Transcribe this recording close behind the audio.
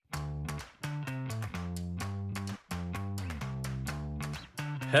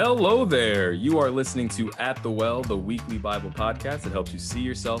Hello there. You are listening to At the Well, the weekly Bible podcast that helps you see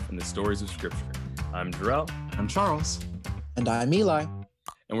yourself in the stories of Scripture. I'm Jarrell. I'm Charles. And I'm Eli.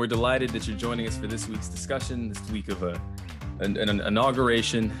 And we're delighted that you're joining us for this week's discussion, this week of an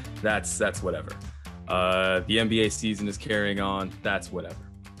inauguration. That's whatever. The NBA season is carrying on. That's whatever.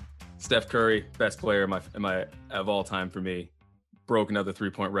 Steph Curry, best player of all time for me, broke another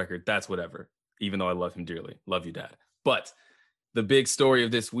three-point record. That's whatever, even though I love him dearly. Love you, Dad. But the big story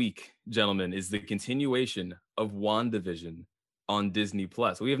of this week, gentlemen, is the continuation of WandaVision on Disney+.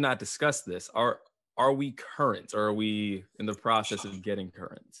 We have not discussed this. Are we current, or are we in the process of getting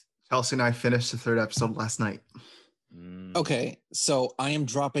current? Chelsea and I finished the third episode last night. Okay, so I am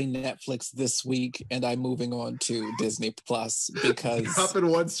dropping Netflix this week, and I'm moving on to Disney Plus because dropping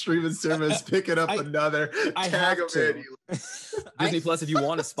one streaming service, picking up another. Tag them in. Disney Plus, if you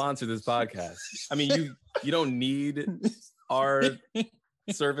want to sponsor this podcast, I mean, you don't need our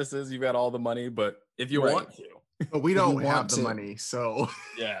services. You've got all the money, but if you want to. But we don't have the money, so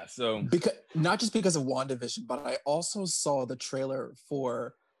yeah. So because not just because of WandaVision, but I also saw the trailer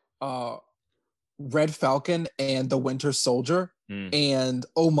for Red Falcon and the Winter Soldier, and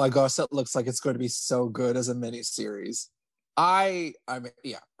oh my gosh, that looks like it's going to be so good as a miniseries. I'm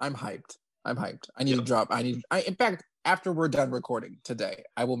hyped. I need to drop. In fact, after we're done recording today,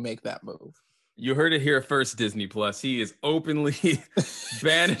 I will make that move. You heard it here first, Disney Plus. He is openly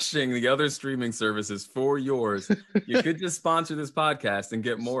banishing the other streaming services for yours. You could just sponsor this podcast and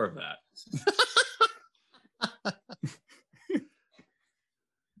get more of that.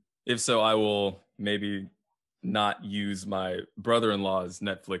 If so, I will maybe not use my brother-in-law's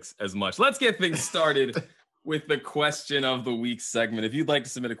Netflix as much. Let's get things started with the question of the week segment. If you'd like to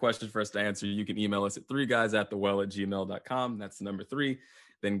submit a question for us to answer, you can email us at 3guysatthewell@gmail.com. That's the number 3.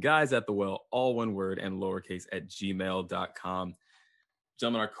 Then guysatthewell, all one word and lowercase, @gmail.com.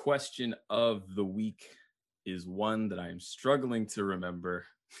 Gentlemen, our question of the week is one that I am struggling to remember.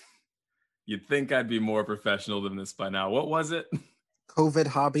 You'd think I'd be more professional than this by now. What was it? COVID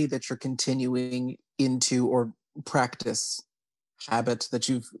hobby that you're continuing into, or practice habit that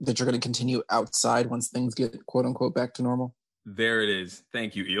you're going to continue outside once things get quote unquote back to normal. There it is.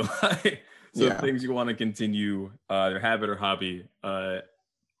 Thank you, Eli. So things you want to continue, their habit or hobby,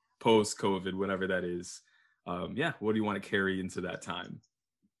 post-COVID, whatever that is. What do you want to carry into that time?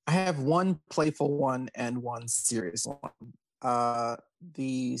 I have one playful one and one serious one. The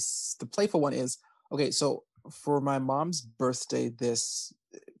playful one is, okay, so for my mom's birthday in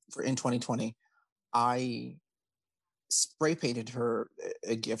 2020, I spray painted her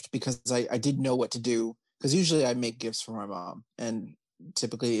a gift because I didn't know what to do, because usually I make gifts for my mom and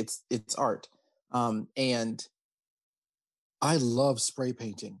typically it's art. And I love spray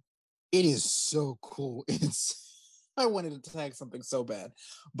painting. It is so cool. I wanted to tag something so bad,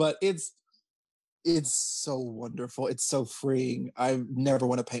 but it's so wonderful. It's so freeing. I never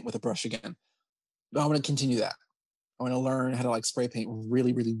want to paint with a brush again. I want to continue that. I want to learn how to spray paint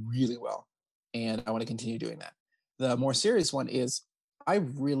really, really, really well. And I want to continue doing that. The more serious one is I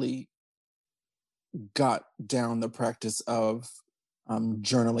really got down the practice of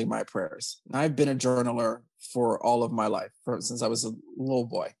journaling my prayers. And I've been a journaler for all of my life, since I was a little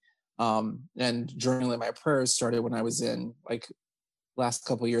boy. And journaling my prayers started when I was in last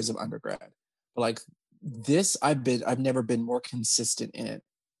couple of years of undergrad. But this, I've never been more consistent in it,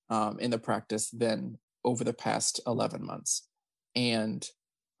 in the practice than over the past 11 months. And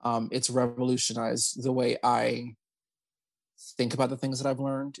it's revolutionized the way I think about the things that I've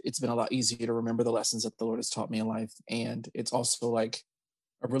learned. It's been a lot easier to remember the lessons that the Lord has taught me in life. And it's also a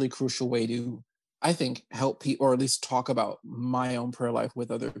really crucial way to, I think, help people, or at least talk about my own prayer life with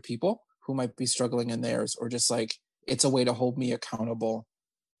other people who might be struggling in theirs, or just it's a way to hold me accountable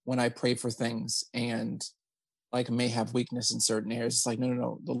when I pray for things and may have weakness in certain areas. It's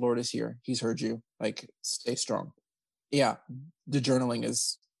no, the Lord is here. He's heard you. Stay strong. Yeah, the journaling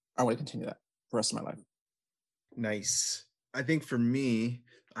is, I want to continue that for the rest of my life. Nice. I think for me,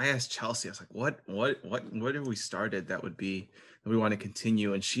 I asked Chelsea, I was what have we started that we want to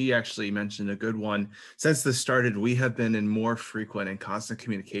continue? And she actually mentioned a good one. Since this started, we have been in more frequent and constant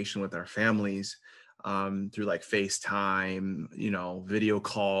communication with our families through FaceTime, video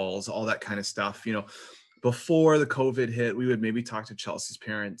calls, all that kind of stuff. Before the COVID hit, we would maybe talk to Chelsea's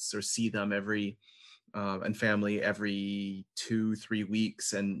parents or see them and family every 2-3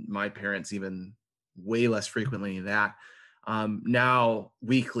 weeks, and my parents even way less frequently than that. Now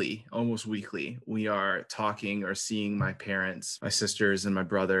almost weekly, we are talking or seeing my parents, my sisters, and my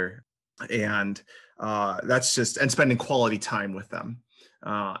brother. And that's and spending quality time with them.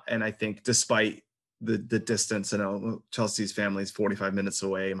 And I think despite the distance. Chelsea's family is 45 minutes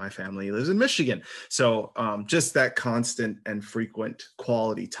away. My family lives in Michigan. So just that constant and frequent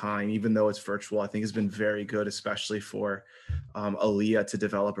quality time, even though it's virtual, I think has been very good, especially for Aaliyah to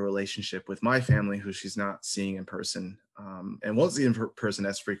develop a relationship with my family, who she's not seeing in person and won't see in person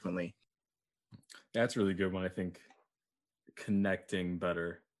as frequently. That's really good one. I think connecting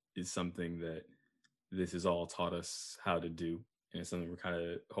better is something that this has all taught us how to do. And it's something we're kind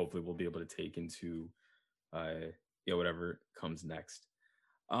of, hopefully we'll be able to take into whatever comes next.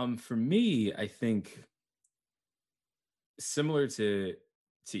 For me, I think similar to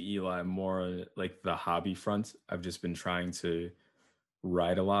Eli, more like the hobby front, I've just been trying to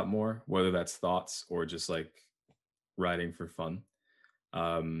write a lot more, whether that's thoughts or just like writing for fun.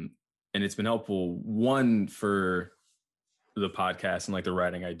 And it's been helpful, one, for the podcast and like the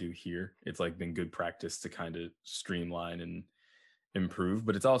writing I do here. It's like been good practice to kind of streamline and improve,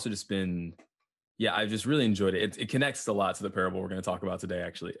 but it's also just been, I've just really enjoyed it. It connects a lot to the parable we're going to talk about today,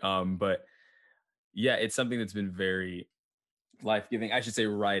 actually. But yeah, it's something that's been very life-giving. I should say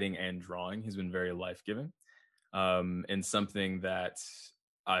writing and drawing has been very life-giving, and something that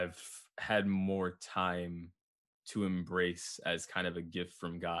I've had more time to embrace as kind of a gift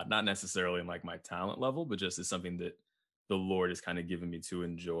from God, not necessarily in like my talent level, but just as something that the Lord has kind of given me to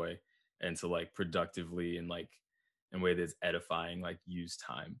enjoy and to like productively and like in a way that's edifying, like use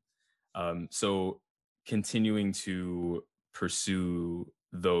time. So continuing to pursue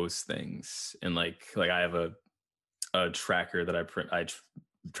those things, and like I have a tracker that I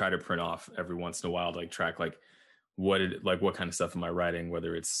try to print off every once in a while to like track like what kind of stuff am I writing,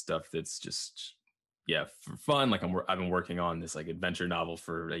 whether it's stuff that's just for fun, like I've been working on this like adventure novel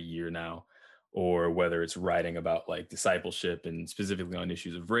for a year now, or whether it's writing about like discipleship and specifically on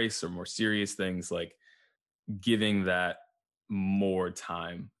issues of race or more serious things, like giving that more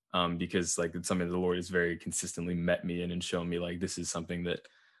time, because like it's something that the Lord has very consistently met me in and shown me like this is something that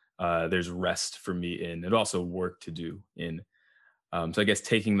there's rest for me in, and also work to do in. So I guess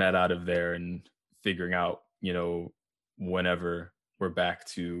taking that out of there and figuring out, whenever we're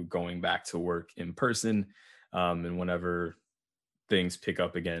going back to work in person, and whenever things pick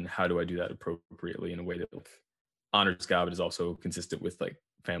up again, how do I do that appropriately in a way that like honors God, but is also consistent with like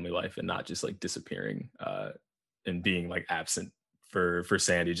family life and not just like disappearing and being like absent for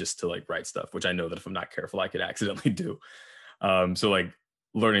Sandy just to like write stuff, which I know that if I'm not careful, I could accidentally do. So like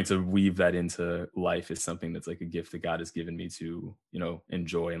learning to weave that into life is something that's like a gift that God has given me to,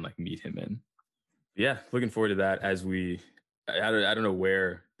 enjoy and like meet him in. Yeah. Looking forward to that as I don't know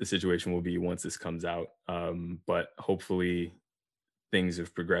where the situation will be once this comes out. But hopefully things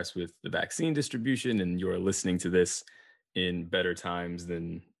have progressed with the vaccine distribution and you're listening to this in better times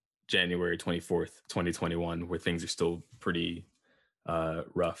than January 24th, 2021, where things are still pretty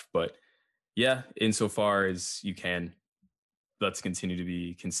rough. But yeah, insofar as you can, let's continue to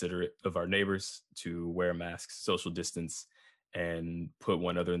be considerate of our neighbors, to wear masks, social distance, and put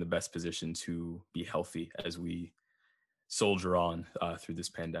one another in the best position to be healthy as we soldier on through this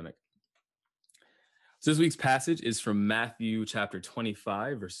pandemic. So this week's passage is from Matthew chapter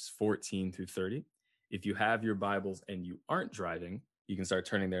 25, verses 14 through 30. If you have your Bibles and you aren't driving, you can start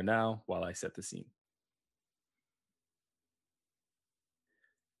turning there now while I set the scene.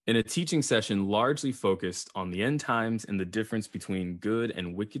 In a teaching session largely focused on the end times and the difference between good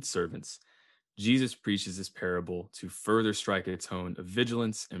and wicked servants, Jesus preaches this parable to further strike a tone of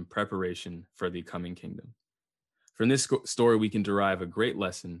vigilance and preparation for the coming kingdom. From this story, we can derive a great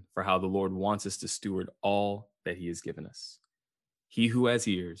lesson for how the Lord wants us to steward all that he has given us. He who has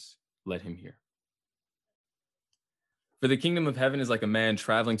ears, let him hear. For the kingdom of heaven is like a man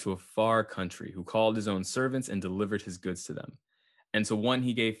traveling to a far country who called his own servants and delivered his goods to them. And to one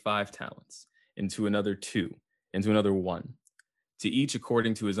he gave 5 talents, and to another 2, and to another 1, to each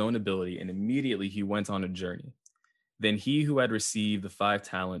according to his own ability, and immediately he went on a journey. Then he who had received the 5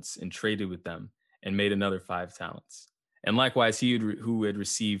 talents and traded with them, and made another 5 talents. And likewise he who had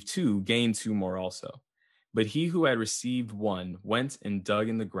received 2 gained 2 more also. But he who had received 1 went and dug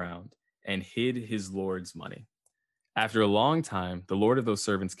in the ground, and hid his Lord's money. After a long time, the Lord of those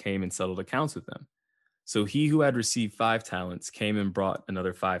servants came and settled accounts with them. So he who had received 5 talents came and brought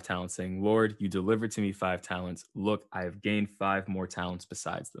another 5 talents, saying, Lord, you delivered to me 5 talents. Look, I have gained 5 more talents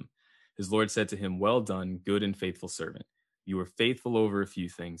besides them. His Lord said to him, well done, good and faithful servant. You were faithful over a few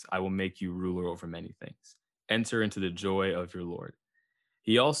things. I will make you ruler over many things. Enter into the joy of your Lord.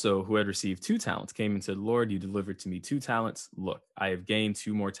 He also, who had received 2 talents, came and said, Lord, you delivered to me 2 talents. Look, I have gained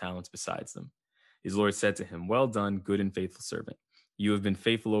 2 more talents besides them. His Lord said to him, well done, good and faithful servant. You have been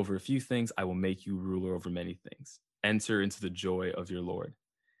faithful over a few things. I will make you ruler over many things. Enter into the joy of your Lord.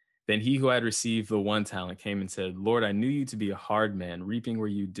 Then he who had received the 1 talent came and said, Lord, I knew you to be a hard man, reaping where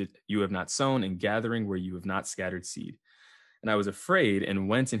you have not sown and gathering where you have not scattered seed. And I was afraid and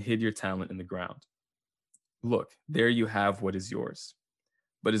went and hid your talent in the ground. Look, there you have what is yours.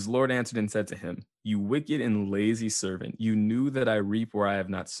 But his Lord answered and said to him, You wicked and lazy servant, you knew that I reap where I have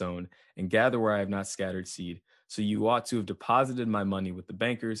not sown and gather where I have not scattered seed. So you ought to have deposited my money with the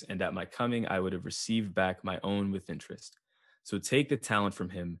bankers, and at my coming I would have received back my own with interest. So take the talent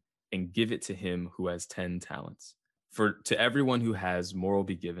from him and give it to him who has 10 talents. For to everyone who has, more will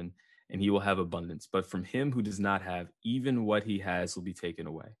be given, and he will have abundance. But from him who does not have, even what he has will be taken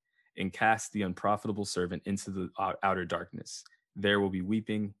away. And cast the unprofitable servant into the outer darkness. There will be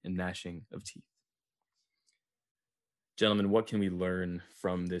weeping and gnashing of teeth. Gentlemen, what can we learn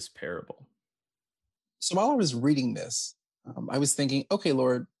from this parable? So while I was reading this, I was thinking, okay,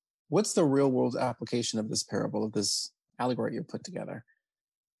 Lord, what's the real world application of this parable, of this allegory you put together?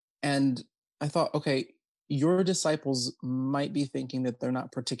 And I thought, okay, your disciples might be thinking that they're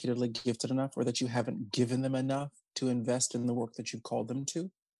not particularly gifted enough, or that you haven't given them enough to invest in the work that you've called them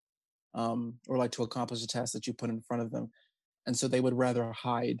to, or like to accomplish a task that you put in front of them. And so they would rather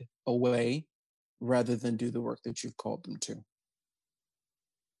hide away rather than do the work that you've called them to.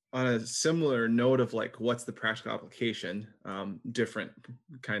 On a similar note of like, what's the practical application? Different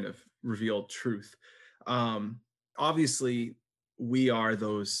kind of revealed truth. Obviously, we are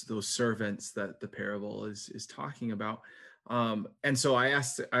those servants that the parable is talking about. And so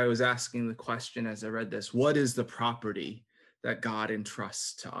I was asking the question as I read this: what is the property that God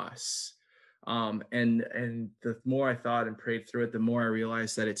entrusts to us? And the more I thought and prayed through it, the more I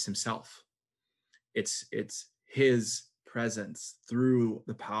realized that it's Himself. It's His presence through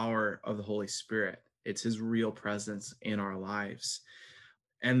the power of the Holy Spirit. It's His real presence in our lives.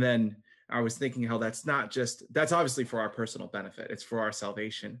 And then I was thinking how that's obviously for our personal benefit. It's for our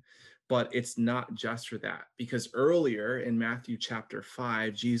salvation, but it's not just for that, because earlier in Matthew chapter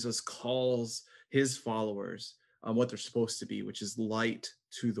 5, Jesus calls His followers what they're supposed to be, which is light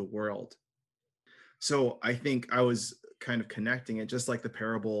to the world. So I think I was kind of connecting it, just like the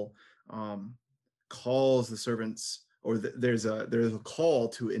parable calls the servants, or there's a call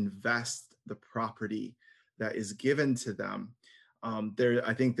to invest the property that is given to them.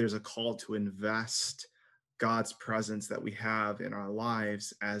 I think there's a call to invest God's presence that we have in our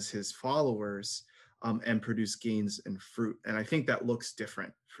lives as His followers, and produce gains and fruit. And I think that looks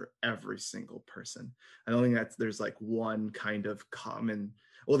different for every single person. I don't think that there's like one kind of common,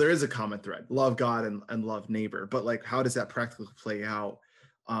 well, there is a common thread: love God and love neighbor. But like, how does that practically play out?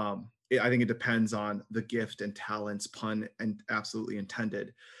 I think it depends on the gift and talents, pun and absolutely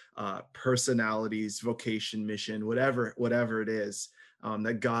intended, personalities, vocation, mission, whatever it is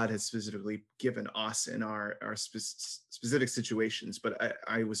that God has specifically given us in our specific situations. But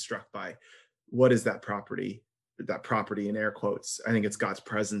I was struck by, what is that property in air quotes? I think it's God's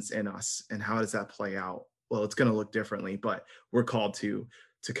presence in us. And how does that play out? Well, it's going to look differently, but we're called to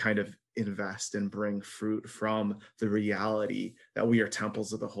kind of invest and bring fruit from the reality that we are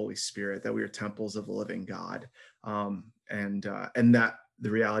temples of the Holy Spirit, that we are temples of the living God, and that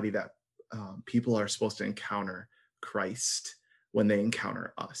the reality that people are supposed to encounter Christ when they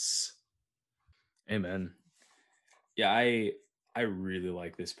encounter us. Amen. Yeah, I really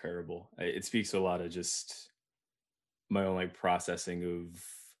like this parable. It speaks to a lot of just my own like processing of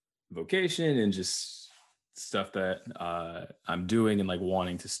vocation and just stuff that I'm doing and like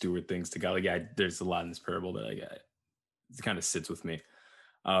wanting to steward things to God. Like, yeah, there's a lot in this parable that it kind of sits with me.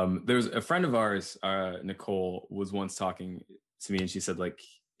 There's a friend of ours, Nicole, was once talking to me, and she said like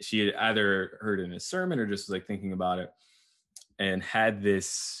she had either heard it in a sermon or just was like thinking about it, and had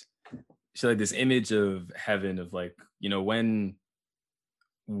this image of heaven, of like, you know, when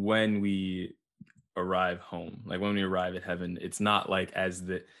we arrive home, like when we arrive at heaven, it's not like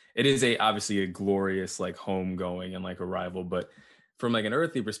it is obviously a glorious like home going and like arrival, but from like an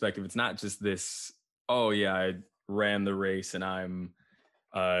earthly perspective, it's not just this, oh yeah, I ran the race and I'm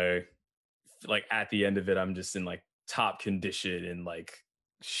like at the end of it, I'm just in like top condition and like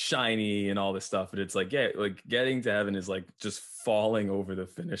shiny and all this stuff. But it's like, yeah, like getting to heaven is like just falling over the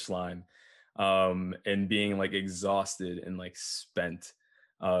finish line, and being like exhausted and like spent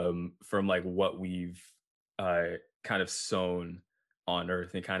from like what we've kind of sown on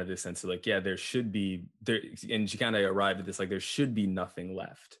earth, and kind of this sense of like, yeah, there should be there, and she kind of arrived at this like there should be nothing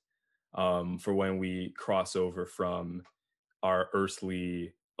left for when we cross over from our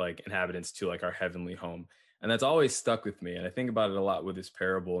earthly like inhabitants to like our heavenly home. And that's always stuck with me, and I think about it a lot with this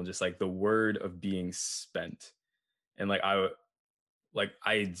parable, and just like the word of being spent. And like I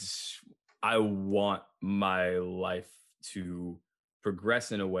want my life to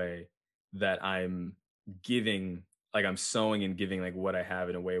progress in a way that I'm giving, like I'm sowing and giving like what I have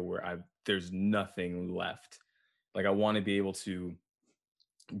in a way where there's nothing left. Like I want to be able to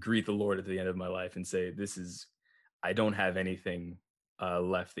greet the Lord at the end of my life and say, I don't have anything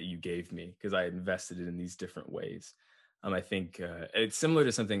left that you gave me because I invested it in these different ways. I think it's similar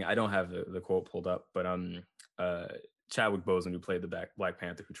to something, I don't have the quote pulled up, but Chadwick Boseman, who played the Black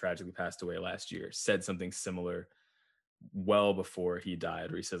Panther, who tragically passed away last year, said something similar well before he died,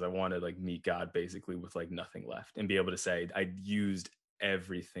 where he says, I want to like meet God basically with like nothing left and be able to say, I used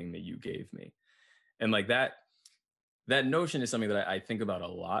everything that you gave me. And like that notion is something that I think about a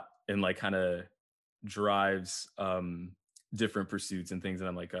lot and like kind of drives different pursuits and things that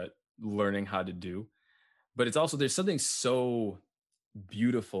I'm like learning how to do. But it's also, there's something so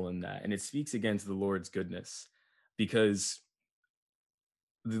beautiful in that. And it speaks again to the Lord's goodness, because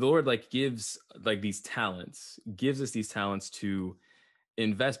the Lord like gives like these talents, gives us these talents to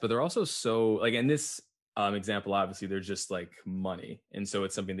invest, but they're also so like in this example, obviously they're just like money. And so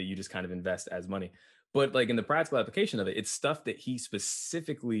it's something that you just kind of invest as money. But like in the practical application of it, it's stuff that he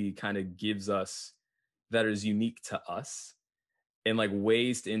specifically kind of gives us that is unique to us, and like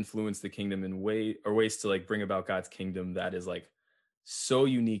ways to influence the kingdom in ways to like bring about God's kingdom that is like so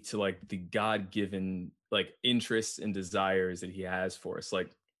unique to like the God-given like interests and desires that he has for us.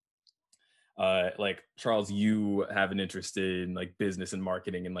 Like Charles, you have an interest in like business and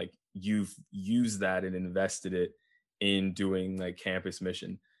marketing, and like you've used that and invested it in doing like campus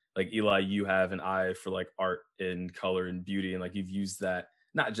mission. Like Eli, you have an eye for like art and color and beauty, and like you've used that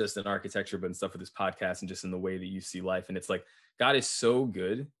not just in architecture but in stuff with this podcast and just in the way that you see life. And it's like God is so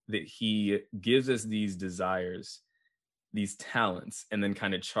good that he gives us these desires, these talents, and then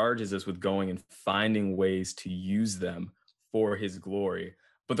kind of charges us with going and finding ways to use them for his glory.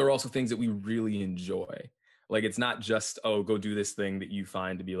 But they're also things that we really enjoy. Like it's not just, oh, go do this thing that you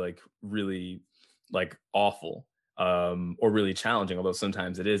find to be like really like awful or really challenging, although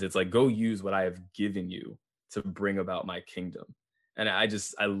sometimes it is. It's like, go use what I have given you to bring about my kingdom. And I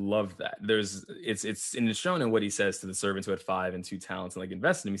love that. It's shown in what he says to the servants who had 5 and 2 talents and like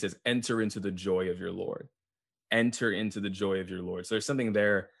invested in him. He says, enter into the joy of your Lord. Enter into the joy of your Lord. So there's something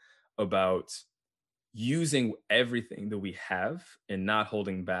there about using everything that we have and not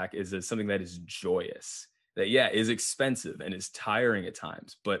holding back is something that is joyous, that is expensive and is tiring at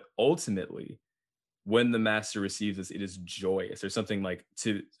times, but ultimately when the master receives us, it is joyous. There's something like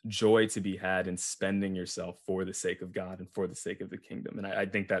joy to be had in spending yourself for the sake of God and for the sake of the kingdom. And I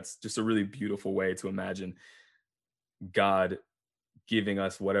think that's just a really beautiful way to imagine God giving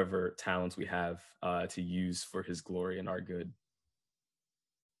us whatever talents we have to use for his glory and our good.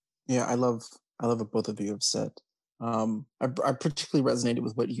 Yeah, I love what both of you have said. I particularly resonated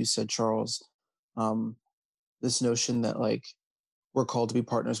with what you said, Charles. This notion that like we're called to be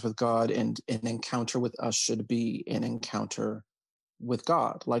partners with God, and an encounter with us should be an encounter with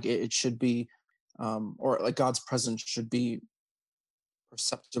God. Like it should be, or like God's presence should be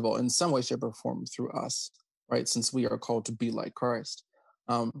perceptible in some way, shape, or form through us, right? Since we are called to be like Christ.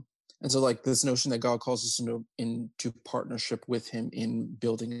 And so like this notion that God calls us into partnership with him in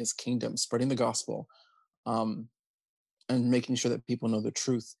building his kingdom, spreading the gospel, and making sure that people know the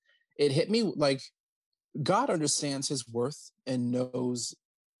truth. It hit me like God understands his worth and knows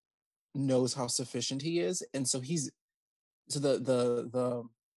how sufficient he is. And so the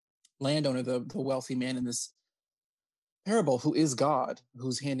landowner, the wealthy man in this parable, who is God,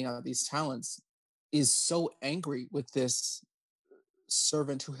 who's handing out these talents, is so angry with this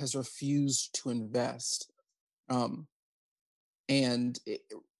servant who has refused to invest.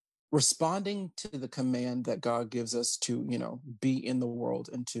 Responding to the command that God gives us to, be in the world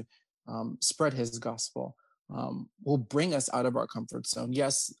and to spread his gospel will bring us out of our comfort zone.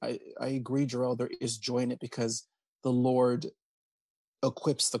 Yes, I agree, Jarrell, there is joy in it because the Lord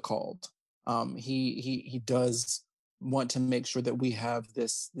equips the called. He does want to make sure that we have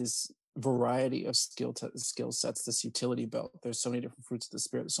this variety of skill sets, this utility belt. There's so many different fruits of the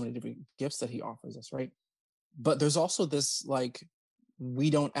Spirit, there's so many different gifts that he offers us, right? But there's also this, like, we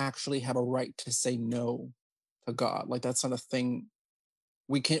don't actually have a right to say no to God. Like, that's not a thing.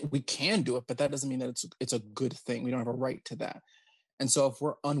 We can do it, but that doesn't mean that it's a good thing. We don't have a right to that. And so if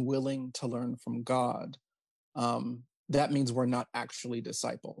we're unwilling to learn from God, that means we're not actually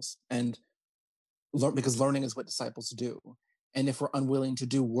disciples. And because learning is what disciples do. And if we're unwilling to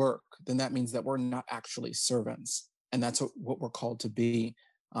do work, then that means that we're not actually servants. And that's what we're called to be.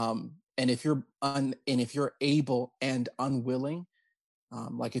 And if you're able and unwilling,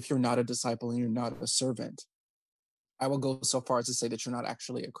 like if you're not a disciple and you're not a servant, I will go so far as to say that you're not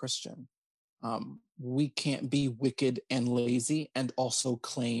actually a Christian. We can't be wicked and lazy and also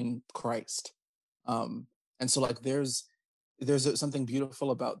claim Christ. And so like something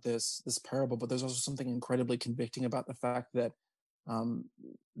beautiful about this parable, but there's also something incredibly convicting about the fact that um,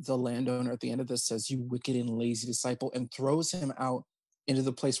 the landowner at the end of this says, "You wicked and lazy disciple," and throws him out into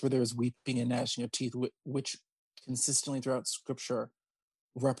the place where there is weeping and gnashing of teeth, which consistently throughout Scripture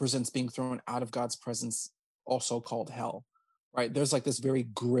represents being thrown out of God's presence, also called hell. Right? There's like this very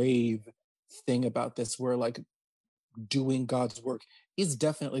grave thing about this, where like doing God's work is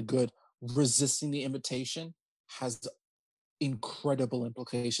definitely good. Resisting the invitation has incredible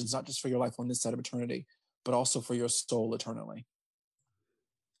implications, not just for your life on this side of eternity, but also for your soul eternally.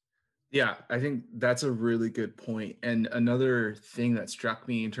 Yeah, I think that's a really good point. And another thing that struck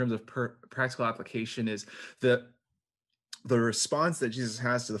me in terms of practical application is the response that Jesus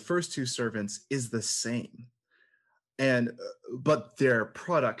has to the first two servants is the same, and but their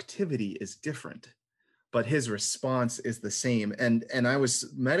productivity is different, but his response is the same. And I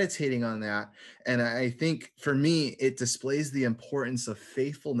was meditating on that, and I think for me it displays the importance of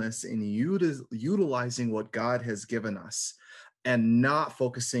faithfulness in utilizing what God has given us and not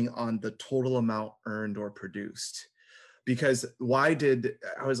focusing on the total amount earned or produced. Because why did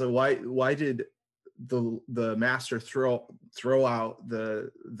the master throw out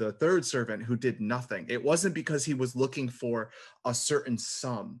the third servant who did nothing? It wasn't because he was looking for a certain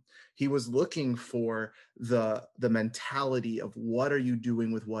sum. He was looking for the mentality of, what are you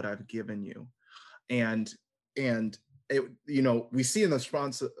doing with what I've given you? And it, we see in the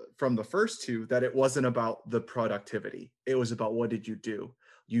response from the first two that it wasn't about the productivity. It was about, what did you do?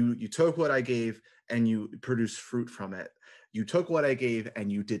 You took what I gave and you produced fruit from it. You took what I gave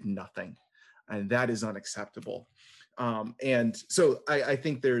and you did nothing, and that is unacceptable. And so I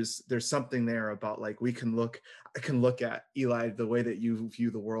think there's something there about, like, I can look at Eli, the way that you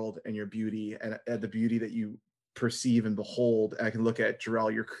view the world and your beauty and the beauty that you perceive and behold. I can look at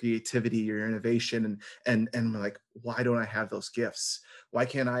Jarrell, your creativity, your innovation, and like, why don't I have those gifts? Why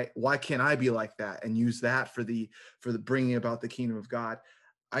can't I be like that and use that for the bringing about the kingdom of God?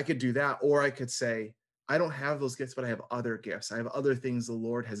 I could do that, or I could say, I don't have those gifts, but I have other gifts. I have other things the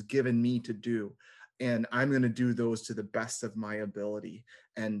Lord has given me to do, and I'm going to do those to the best of my ability,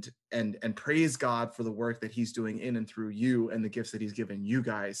 and praise God for the work that He's doing in and through you and the gifts that He's given you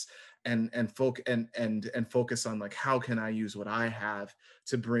guys, and focus on, like, how can I use what I have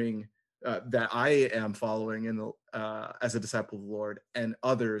to bring that I am following in the as a disciple of the Lord, and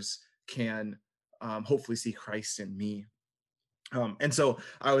others can hopefully see Christ in me. And so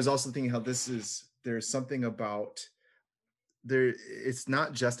I was also thinking how there's something about there. It's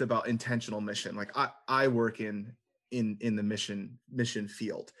not just about intentional mission. Like, I work in the mission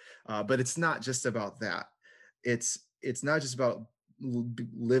field, but it's not just about that. It's not just about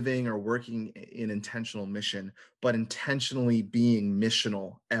living or working in intentional mission, but intentionally being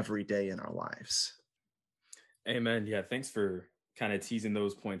missional every day in our lives. Amen. Yeah, thanks for kind of teasing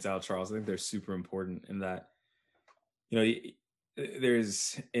those points out, Charles. I think they're super important in that,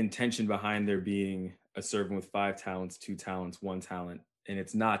 there's intention behind there being a servant with 5 talents, 2 talents, 1 talent. And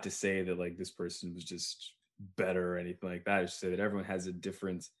it's not to say that, like, this person was just better or anything like that. It's to say that everyone has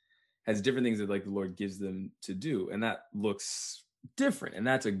different things that, like, the Lord gives them to do. And that looks different. And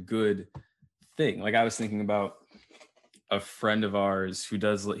that's a good thing. Like, I was thinking about a friend of ours who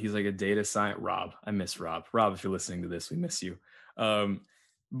he's like a data science. Rob, I miss Rob. Rob, if you're listening to this, we miss you.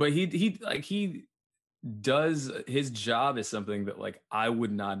 But he does, his job is something that, like, I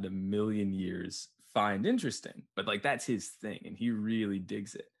would not in a million years find interesting, but, like, that's his thing and he really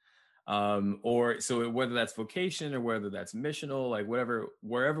digs it. Or so whether that's vocation or whether that's missional, like,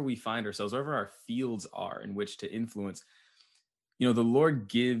 wherever we find ourselves, wherever our fields are in which to influence, the Lord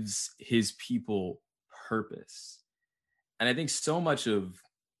gives His people purpose. And I think so much of,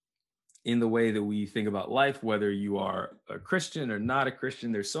 in the way that we think about life, whether you are a Christian or not a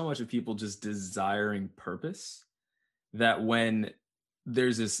Christian, there's so much of people just desiring purpose, that when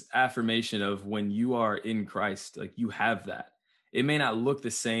there's this affirmation of, when you are in Christ, like, you have that. It may not look the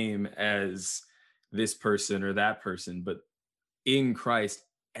same as this person or that person, but in Christ,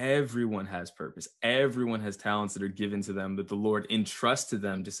 everyone has purpose. Everyone has talents that are given to them that the Lord entrusts to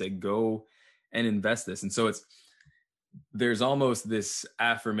them to say, go and invest this. And so there's almost this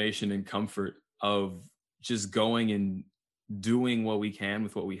affirmation and comfort of just going and doing what we can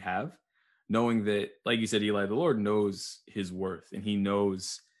with what we have, knowing that, like you said, Eli, the Lord knows His worth and He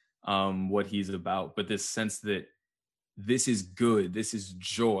knows what He's about. But this sense that this is good, this is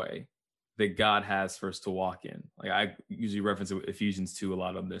joy that God has for us to walk in. Like, I usually reference Ephesians 2 a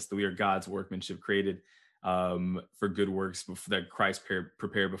lot on this, that we are God's workmanship, created for good works that Christ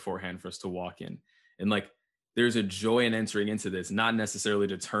prepared beforehand for us to walk in. And like, there's a joy in entering into this, not necessarily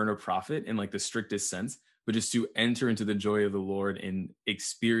to turn a profit in like the strictest sense, but just to enter into the joy of the Lord and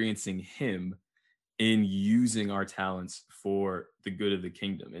experiencing Him in using our talents for the good of the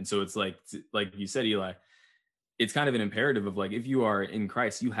kingdom. And so it's like you said, Eli, it's kind of an imperative of like, if you are in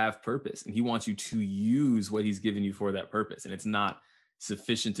Christ, you have purpose, and He wants you to use what He's given you for that purpose. And it's not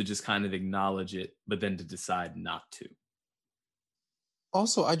sufficient to just kind of acknowledge it, but then to decide not to.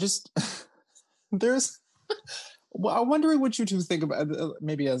 Also, there's, well, I'm wondering what you two think about,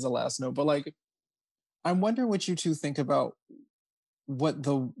 maybe as a last note, but like, I'm wondering what you two think about what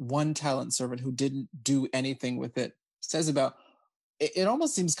the one talent servant who didn't do anything with it says about it. It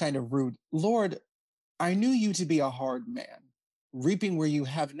almost seems kind of rude. Lord, I knew you to be a hard man, reaping where you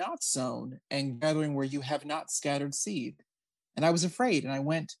have not sown and gathering where you have not scattered seed. And I was afraid, and I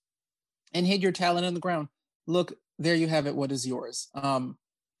went and hid your talent in the ground. Look, there you have it. What is yours? But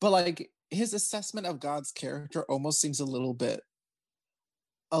like, his assessment of God's character almost seems a little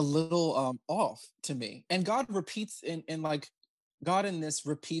off to me. And God repeats in like, God in this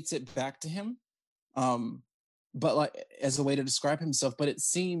repeats it back to him, but like as a way to describe himself. But it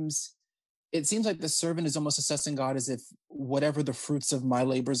seems like the servant is almost assessing God as if whatever the fruits of my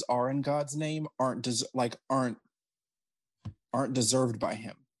labors are in God's name aren't deserved by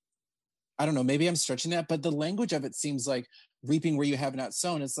Him. I don't know, maybe I'm stretching that, but the language of it seems like reaping where you have not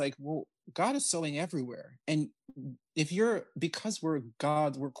sown. It's like, well, God is sowing everywhere. And because we're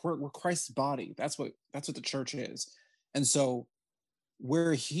Christ's body. That's what the church is. And so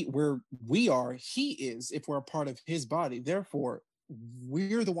where we are, He is, if we're a part of His body. Therefore,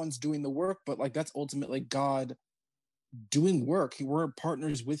 we're the ones doing the work, but like, that's ultimately God doing work. We're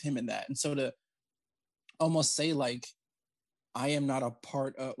partners with Him in that. And so to almost say like, I am not a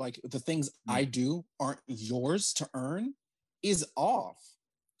part of, like, the things I do aren't yours to earn is off.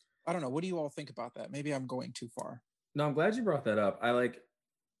 I don't know. What do you all think about that? Maybe I'm going too far. No, I'm glad you brought that up. I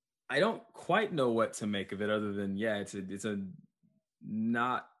don't quite know what to make of it, other than, yeah, it's a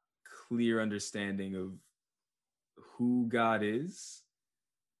not clear understanding of who God is.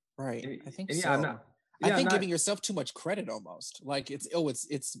 Right. I think and so. Yeah, I think giving yourself too much credit almost. Like,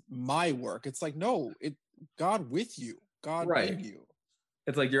 it's my work. It's like, no, God with you. God right. in you.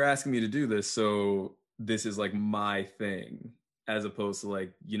 It's like, you're asking me to do this, so this is like my thing, as opposed to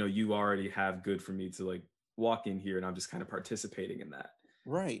like, you already have good for me to like walk in here, and I'm just kind of participating in that.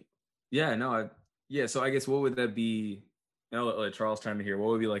 Right. Yeah, no, so I guess what would that be? I'll let Charles chime in here. What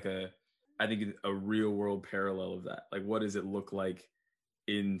would be like a real world parallel of that? Like, what does it look like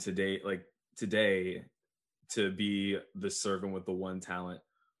in today to be the servant with the one talent,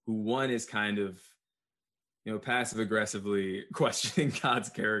 who one is kind of, passive aggressively questioning God's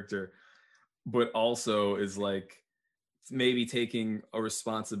character, but also is like maybe taking a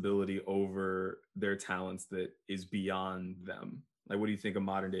responsibility over their talents that is beyond them. Like, what do you think a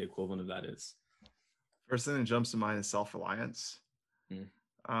modern day equivalent of that is? First thing that jumps to mind is self-reliance.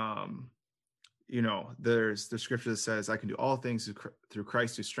 There's the scripture that says, I can do all things through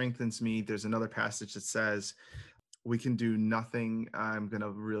Christ who strengthens me. There's another passage that says, we can do nothing. I'm going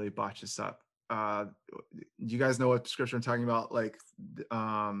to really botch this up. You guys know what scripture I'm talking about? Like,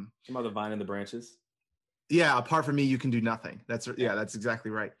 about the vine and the branches. Yeah. Apart from me, you can do nothing. That's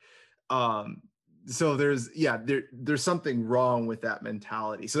exactly right. So there's something wrong with that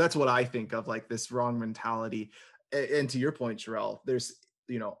mentality. So that's what I think of, like, this wrong mentality. And to your point, Sherelle, there's,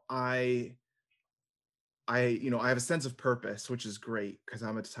 I have a sense of purpose, which is great because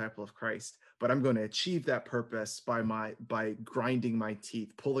I'm a disciple of Christ, but I'm going to achieve that purpose by grinding my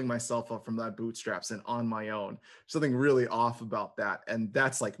teeth, pulling myself up from that bootstraps and on my own. Something really off about that. And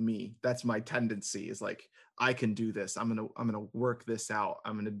that's like me. That's my tendency, is like, I can do this. I'm going to work this out.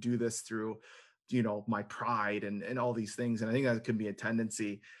 I'm going to do this through, my pride and all these things. And I think that could be a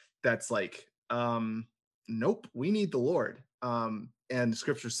tendency that's like, nope, we need the Lord. And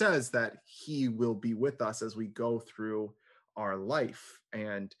scripture says that He will be with us as we go through our life,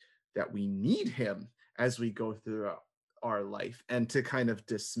 and that we need Him as we go through our life. And to kind of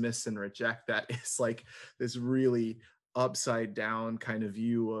dismiss and reject that is like this really upside down kind of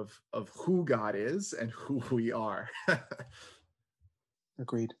view of who God is and who we are.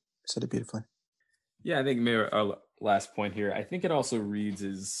 Agreed. Said it beautifully. Yeah, I think maybe our last point here, I think it also reads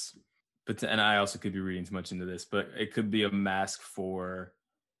is, and I also could be reading too much into this, but it could be a mask for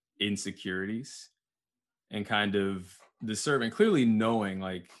insecurities, and kind of the servant clearly knowing,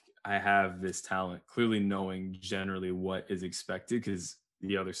 like, I have this talent, clearly knowing generally what is expected because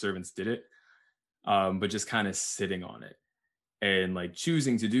the other servants did it, but just kind of sitting on it and like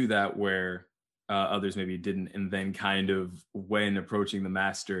choosing to do that, where others maybe didn't. And then kind of when approaching the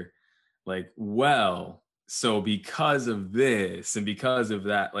master, like, well, so because of this and because of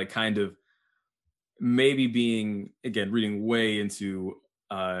that, like kind of maybe being, again, reading way into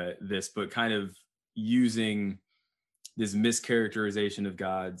this, but kind of using this mischaracterization of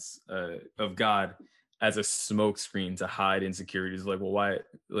God as a smokescreen to hide insecurities. Like, well, why,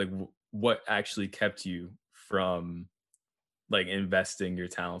 like what actually kept you from like investing your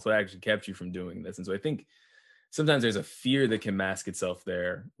talents? What actually kept you from doing this? And so I think sometimes there's a fear that can mask itself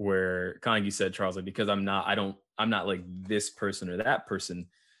there where kind of you said, Charles, like, because I'm not like this person or that person,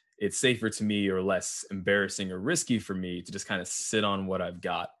 it's safer to me or less embarrassing or risky for me to just kind of sit on what I've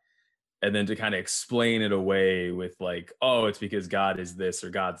got. And then to kind of explain it away with like, oh, it's because God is this or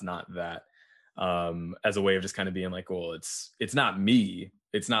God's not that, as a way of just kind of being like, well, it's not me.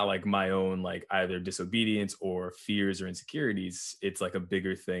 It's not like my own, like either disobedience or fears or insecurities. It's like a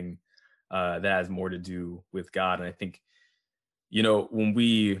bigger thing that has more to do with God. And I think, when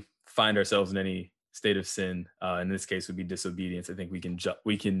we find ourselves in any state of sin, in this case would be disobedience, I think we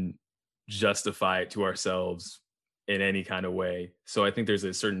can justify it to ourselves in any kind of way. So I think there's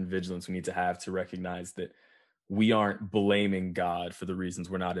a certain vigilance we need to have to recognize that we aren't blaming God for the reasons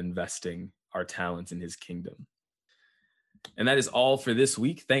we're not investing our talents in his kingdom. And that is all for this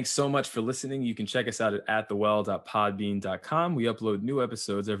week. Thanks so much for listening. You can check us out at thewell.podbean.com. We upload new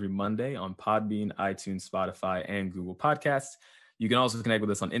episodes every Monday on Podbean, iTunes, Spotify, and Google Podcasts. You can also connect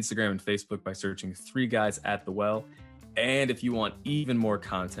with us on Instagram and Facebook by searching 3 Guys at the Well. And if you want even more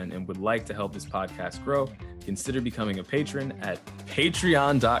content and would like to help this podcast grow, consider becoming a patron at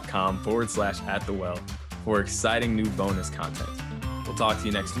patreon.com/@thewell for exciting new bonus content. We'll talk to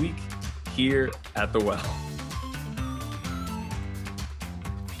you next week here at The Well.